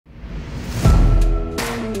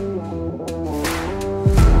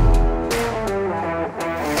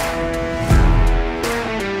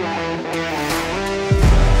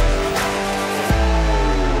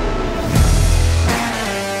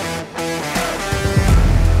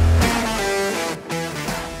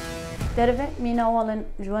Terve, minä olen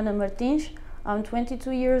Joana Martinsiin. I'm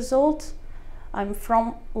 22 years old. I'm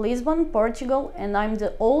from Lisbon, Portugal, and I'm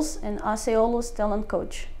the OLS and AC Oulun talent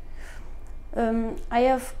coach. I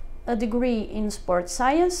have a degree in sports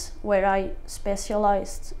science, where I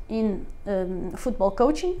specialized in football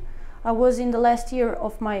coaching. I was in the last year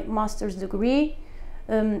of my master's degree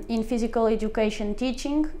in physical education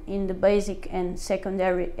teaching in the basic and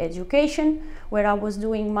secondary education, where I was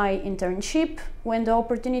doing my internship when the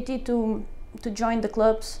opportunity to join the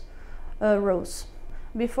clubs rose.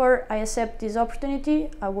 Before I accept this opportunity,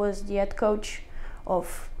 I was the head coach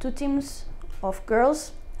of two teams of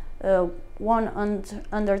girls, one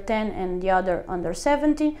under 10 and the other under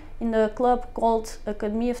 17, in a club called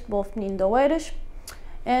Academia Futebol Feminino de Oeiras.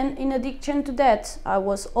 And in addition to that, I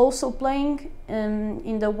was also playing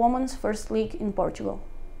in the women's first league in Portugal.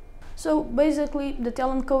 So basically, the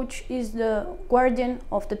talent coach is the guardian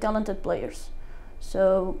of the talented players.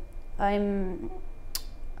 So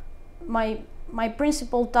my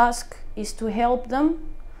principal task is to help them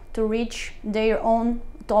to reach their own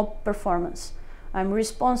top performance. I'm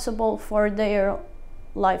responsible for their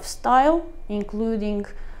lifestyle, including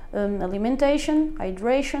alimentation,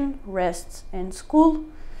 hydration, rest, and school.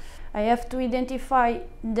 I have to identify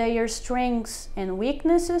their strengths and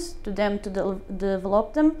weaknesses to them to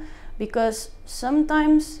develop them, because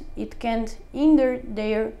sometimes it can hinder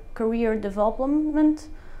their career development.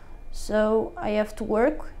 So I have to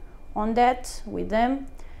work on that with them.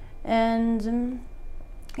 And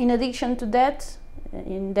in addition to that,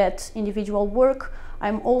 in that individual work,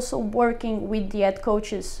 I'm also working with the head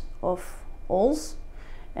coaches of OLS,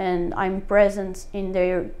 and I'm present in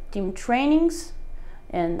their team trainings,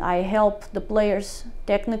 and I help the players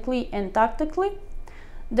technically and tactically.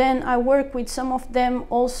 Then I work with some of them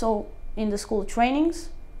also in the school trainings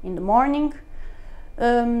in the morning.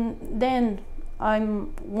 Then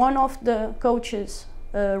I'm one of the coaches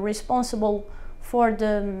responsible for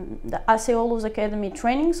the AC Oulun Academy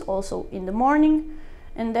trainings also in the morning,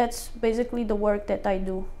 and that's basically the work that I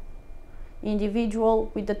do.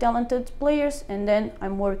 Individual with the talented players, and then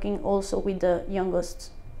I'm working also with the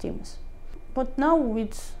youngest teams. But now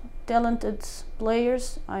with talented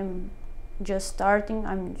players, I'm just starting.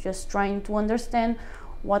 I'm just trying to understand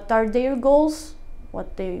what are their goals,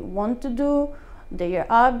 what they want to do, their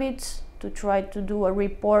habits, to try to do a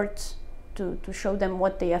report to show them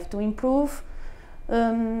what they have to improve,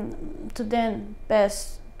 to then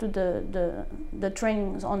pass to the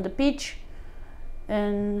trainings on the pitch.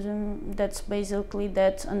 And that's basically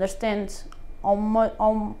that. Understand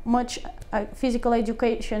how much physical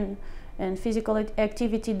education and physical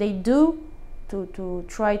activity they do to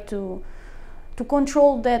try to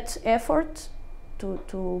control that effort,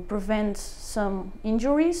 to prevent some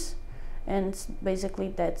injuries, and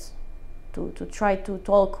basically that's to try to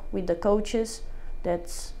talk with the coaches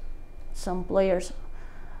that some players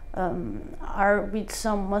are with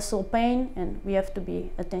some muscle pain, and we have to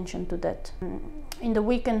be attention to that. In the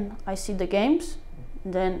weekend I see the games,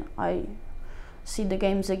 then I see the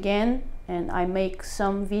games again, and I make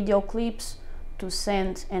some video clips to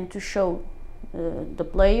send and to show the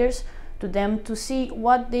players, to them to see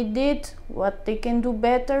what they did, what they can do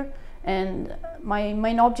better. And my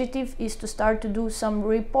main objective is to start to do some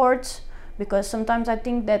reports, because sometimes I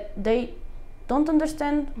think that they don't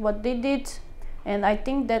understand what they did, and I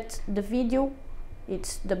think that the video,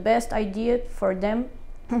 it's the best idea for them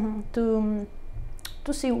to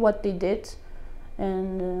see what they did,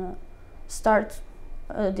 and start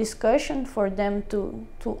a discussion for them to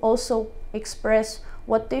also express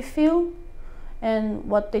what they feel and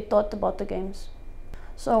what they thought about the games.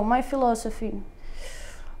 So my philosophy,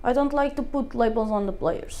 I don't like to put labels on the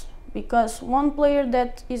players, because one player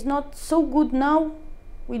that is not so good now,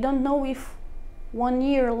 we don't know if 1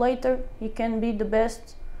 year later he can be the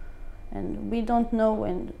best, and we don't know.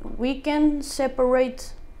 And we can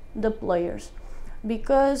separate the players,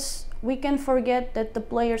 because we can forget that the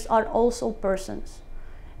players are also persons,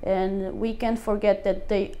 and we can forget that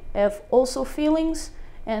they have also feelings,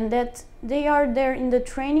 and that they are there in the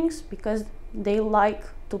trainings because they like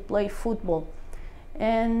to play football.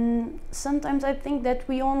 And sometimes I think that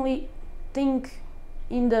we only think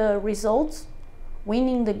in the results,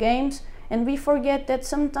 winning the games, and we forget that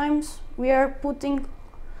sometimes we are putting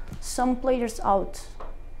some players out.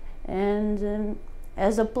 And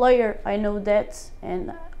as a player, I know that,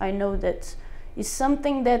 and I know that it's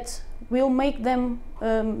something that will make them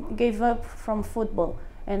give up from football.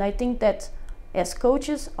 And I think that as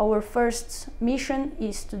coaches, our first mission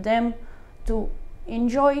is to them to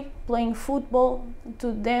enjoy playing football,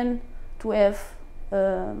 to have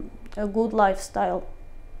a good lifestyle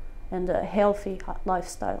and a healthy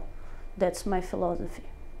lifestyle. That's my philosophy.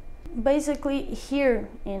 Basically, here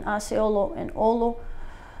in AC Oulun and Oulu,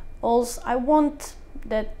 also I want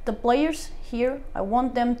that the players here, I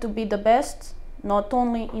want them to be the best, not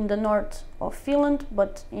only in the north of Finland,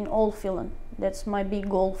 but in all Finland. That's my big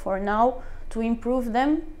goal for now, to improve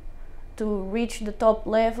them, to reach the top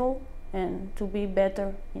level and to be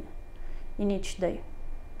better in each day.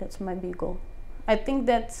 That's my big goal. I think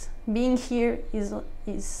that being here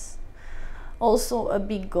is also a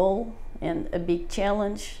big goal and a big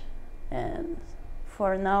challenge, and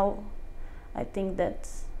for now I think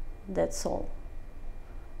that's all.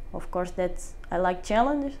 Of course, I like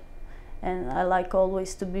challenge, and I like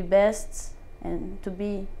always to be best and to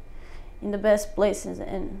be in the best places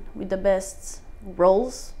and with the best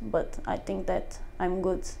roles, but I think that I'm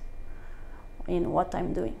good in what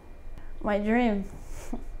I'm doing. My dream,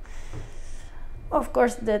 of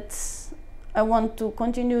course, I want to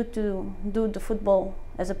continue to do the football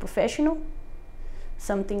as a professional,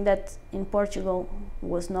 something that in Portugal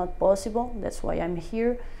was not possible. That's why I'm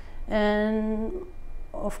here. And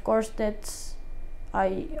of course that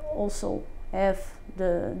I also have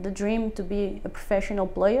the dream to be a professional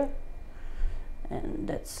player, and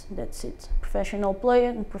that's it. Professional player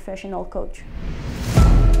and professional coach.